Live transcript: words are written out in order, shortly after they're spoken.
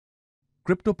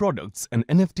Crypto products and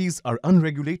NFTs are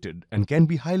unregulated and can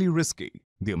be highly risky.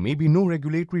 There may be no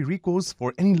regulatory recourse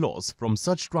for any loss from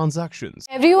such transactions.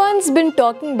 Everyone's been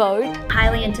talking about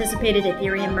highly anticipated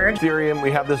Ethereum Merge. Ethereum, we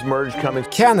have this merge coming.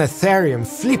 Can Ethereum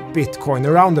flip Bitcoin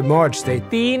around the merge state?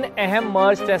 3 अहम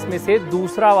merge test में से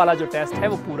दूसरा वाला जो test है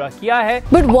वो पूरा किया है.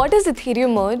 But what is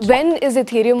Ethereum Merge? When is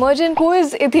Ethereum Merge and who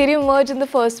is Ethereum Merge in the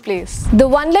first place? The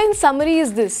one-line summary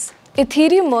is this.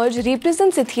 Ethereum Merge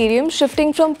represents Ethereum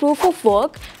shifting from proof of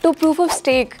work to proof of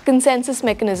stake consensus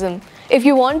mechanism. If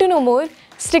you want to know more,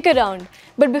 stick around.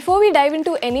 But before we dive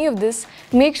into any of this,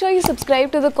 make sure you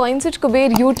subscribe to the CoinSwitch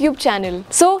YouTube channel.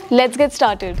 So let's get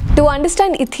started. To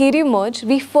understand Ethereum Merge,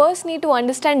 we first need to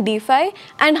understand DeFi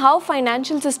and how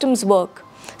financial systems work.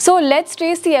 So let's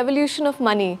trace the evolution of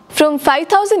money. From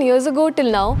 5,000 years ago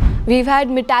till now, we've had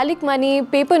metallic money,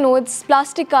 paper notes,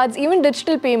 plastic cards, even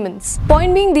digital payments.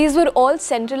 Point being, these were all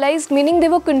centralized, meaning they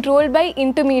were controlled by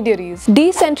intermediaries.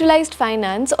 Decentralized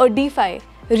finance, or DeFi,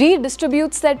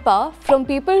 redistributes that power from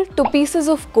people to pieces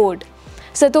of code.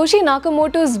 Satoshi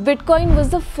Nakamoto's Bitcoin was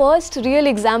the first real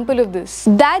example of this.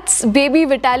 That's baby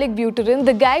Vitalik Buterin,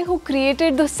 the guy who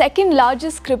created the second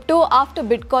largest crypto after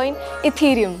Bitcoin,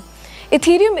 Ethereum.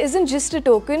 Ethereum isn't just a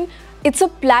token, it's a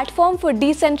platform for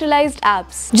decentralized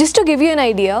apps. Just to give you an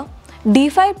idea,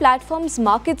 DeFi platform's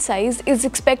market size is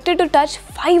expected to touch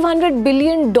 $500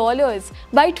 billion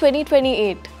by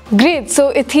 2028. Great,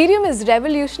 so Ethereum is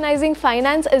revolutionizing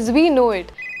finance as we know it.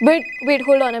 But wait,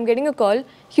 hold on, I'm getting a call.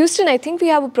 Houston, I think we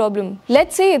have a problem.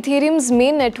 Let's say Ethereum's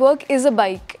main network is a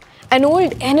bike, an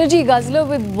old energy guzzler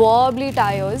with wobbly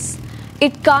tires.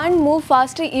 It can't move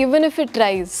faster even if it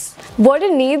tries. What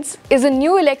it needs is a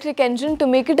new electric engine to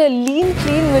make it a lean,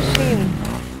 clean machine.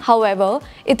 However,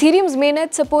 Ethereum's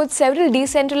mainnet supports several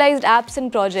decentralized apps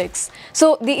and projects.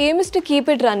 So the aim is to keep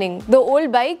it running. The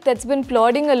old bike that's been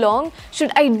plodding along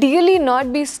should ideally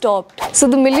not be stopped. So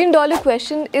the million-dollar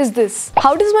question is this: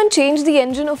 how does one change the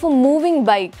engine of a moving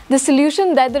bike? The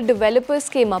solution that the developers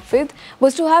came up with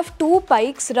was to have two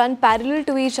bikes run parallel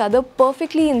to each other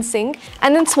perfectly in sync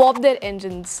and then swap their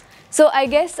engines. So I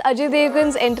guess Ajay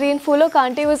Devgan's entry in Full or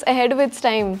Kante was ahead of its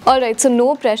time. Alright, so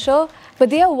no pressure, but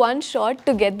they have one shot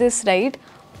to get this right.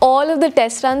 All of the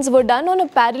test runs were done on a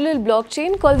parallel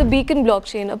blockchain called the Beacon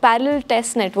blockchain, a parallel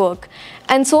test network.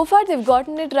 And so far they've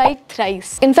gotten it right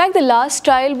thrice. In fact, the last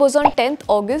trial was on 10th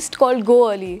August called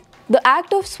Go Early. The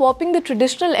act of swapping the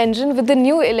traditional engine with the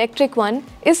new electric one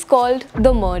is called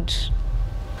the merge.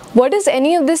 What does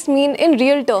any of this mean in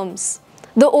real terms?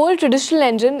 The old traditional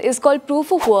engine is called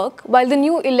proof of work, while the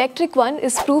new electric one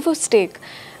is proof of stake.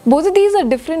 Both of these are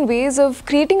different ways of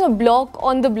creating a block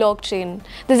on the blockchain.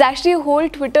 There's actually a whole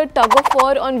Twitter tug of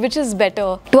war on which is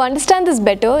better. To understand this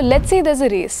better, let's say there's a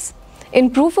race. In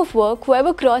proof of work,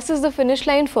 whoever crosses the finish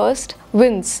line first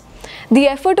wins. The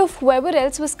effort of whoever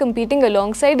else was competing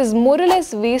alongside is more or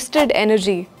less wasted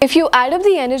energy. If you add up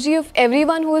the energy of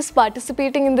everyone who is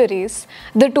participating in the race,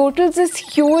 the total is this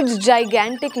huge,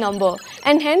 gigantic number,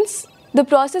 and hence the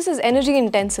process is energy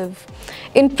intensive.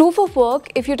 In proof of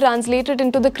work, if you translate it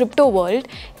into the crypto world,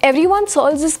 everyone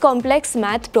solves this complex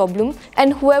math problem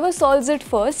and whoever solves it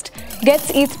first gets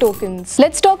ETH tokens.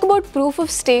 Let's talk about proof of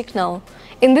stake now.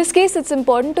 In this case, it's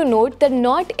important to note that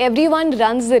not everyone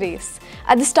runs the race.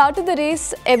 At the start of the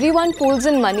race, everyone pulls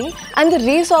in money and the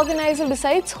race organizer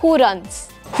decides who runs.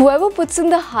 Whoever puts in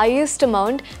the highest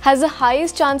amount has the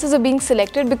highest chances of being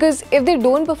selected, because if they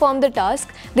don't perform the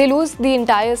task, they lose the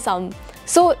entire sum.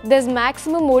 So there's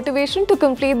maximum motivation to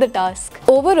complete the task.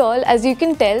 Overall, as you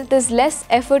can tell, there's less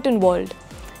effort involved.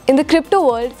 In the crypto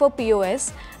world for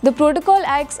POS, the protocol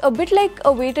acts a bit like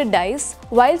a weighted dice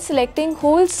while selecting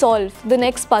who will solve the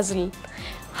next puzzle.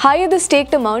 Higher the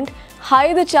staked amount,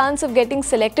 higher the chance of getting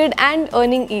selected and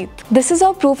earning ETH. This is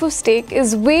how proof of stake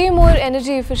is way more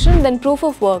energy efficient than proof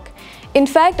of work. In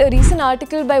fact, a recent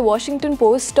article by Washington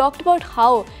Post talked about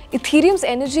how Ethereum's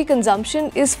energy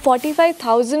consumption is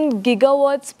 45,000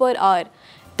 gigawatts per hour.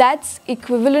 That's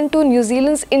equivalent to New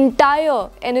Zealand's entire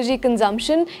energy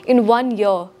consumption in 1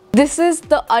 year. This is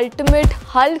the ultimate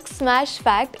Hulk smash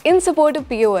fact in support of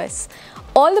POS.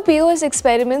 All the POS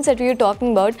experiments that we are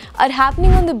talking about are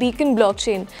happening on the Beacon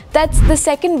blockchain. That's the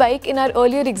second bike in our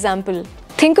earlier example.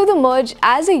 Think of the merge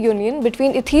as a union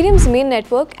between Ethereum's main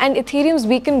network and Ethereum's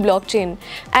Beacon blockchain.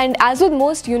 And as with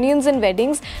most unions and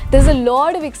weddings, there's a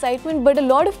lot of excitement but a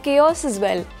lot of chaos as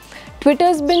well.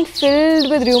 Twitter's been filled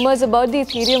with rumors about the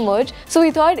Ethereum merge, so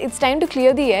we thought it's time to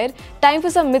clear the air, time for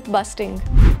some myth busting.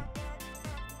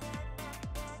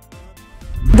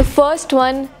 The first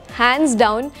one, hands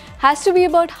down, has to be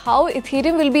about how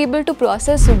Ethereum will be able to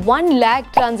process 1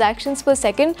 lakh transactions per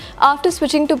second after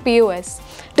switching to POS.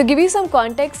 To give you some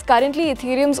context, currently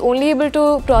Ethereum is only able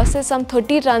to process some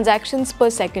 30 transactions per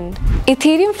second.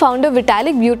 Ethereum founder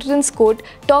Vitalik Buterin's quote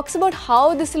talks about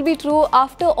how this will be true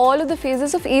after all of the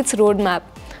phases of ETH's roadmap.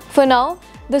 For now,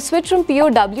 the switch from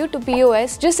POW to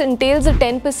POS just entails a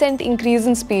 10% increase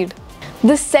in speed.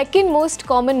 The second most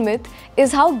common myth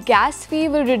is how gas fee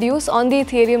will reduce on the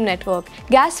Ethereum network.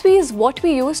 Gas fee is what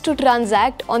we use to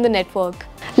transact on the network.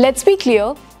 Let's be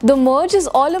clear, the merge is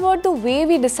all about the way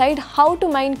we decide how to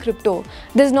mine crypto.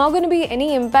 There's not going to be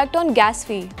any impact on gas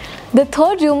fee. The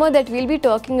third rumor that we'll be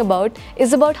talking about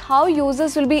is about how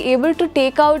users will be able to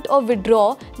take out or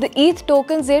withdraw the ETH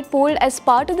tokens they had pooled as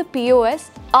part of the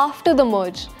POS after the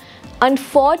merge.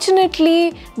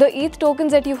 Unfortunately, the ETH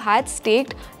tokens that you had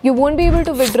staked, you won't be able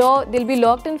to withdraw. They'll be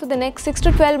locked in for the next 6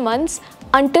 to 12 months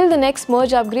until the next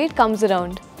merge upgrade comes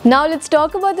around. Now let's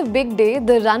talk about the big day,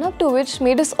 the run-up to which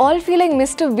made us all feel like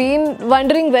Mr. Bean,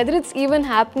 wondering whether it's even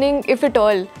happening, if at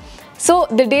all. So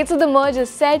the dates of the merge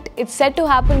is set. It's set to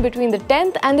happen between the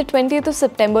 10th and the 20th of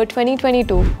September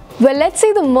 2022. Well, let's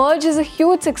say the merge is a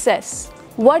huge success.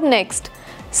 What next?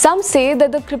 Some say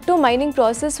that the crypto mining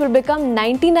process will become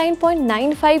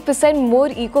 99.95% more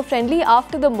eco-friendly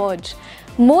after the merge.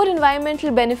 More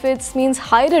environmental benefits means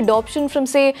higher adoption from,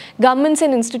 say, governments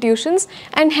and institutions,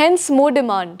 and hence more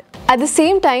demand. At the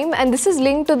same time, and this is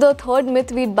linked to the third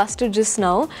myth we'd busted just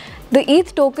now, the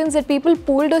ETH tokens that people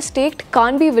pooled or staked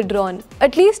can't be withdrawn,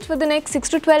 at least for the next 6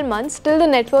 to 12 months till the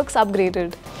network's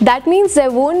upgraded. That means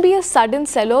there won't be a sudden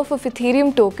sell-off of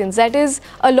Ethereum tokens, that is,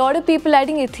 a lot of people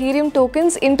adding Ethereum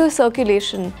tokens into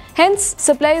circulation. Hence,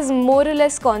 supply is more or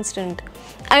less constant.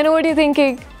 I know what you're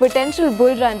thinking, potential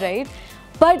bull run, right?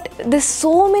 But there's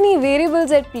so many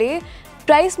variables at play.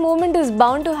 Price movement is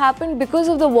bound to happen because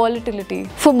of the volatility.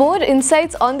 For more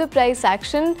insights on the price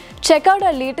action, check out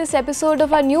our latest episode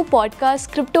of our new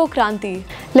podcast, Crypto Kranti.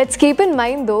 Let's keep in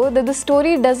mind though that the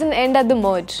story doesn't end at the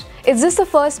merge. It's just the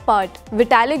first part.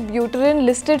 Vitalik Buterin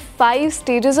listed 5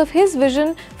 stages of his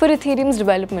vision for Ethereum's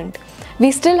development. We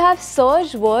still have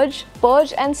Surge, Verge,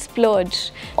 Purge and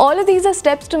Splurge. All of these are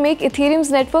steps to make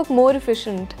Ethereum's network more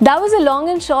efficient. That was a long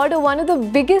and short of one of the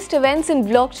biggest events in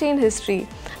blockchain history.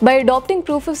 By adopting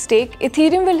proof of stake,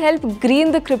 Ethereum will help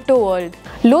green the crypto world.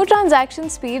 Low transaction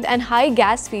speed and high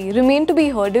gas fee remain to be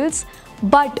hurdles,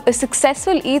 but a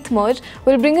successful ETH merge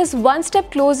will bring us one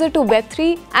step closer to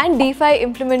Web3 and DeFi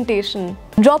implementation.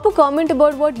 Drop a comment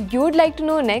about what you'd like to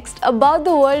know next about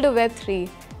the world of Web3.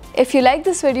 If you like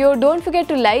this video, don't forget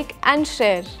to like and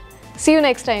share. See you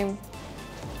next time.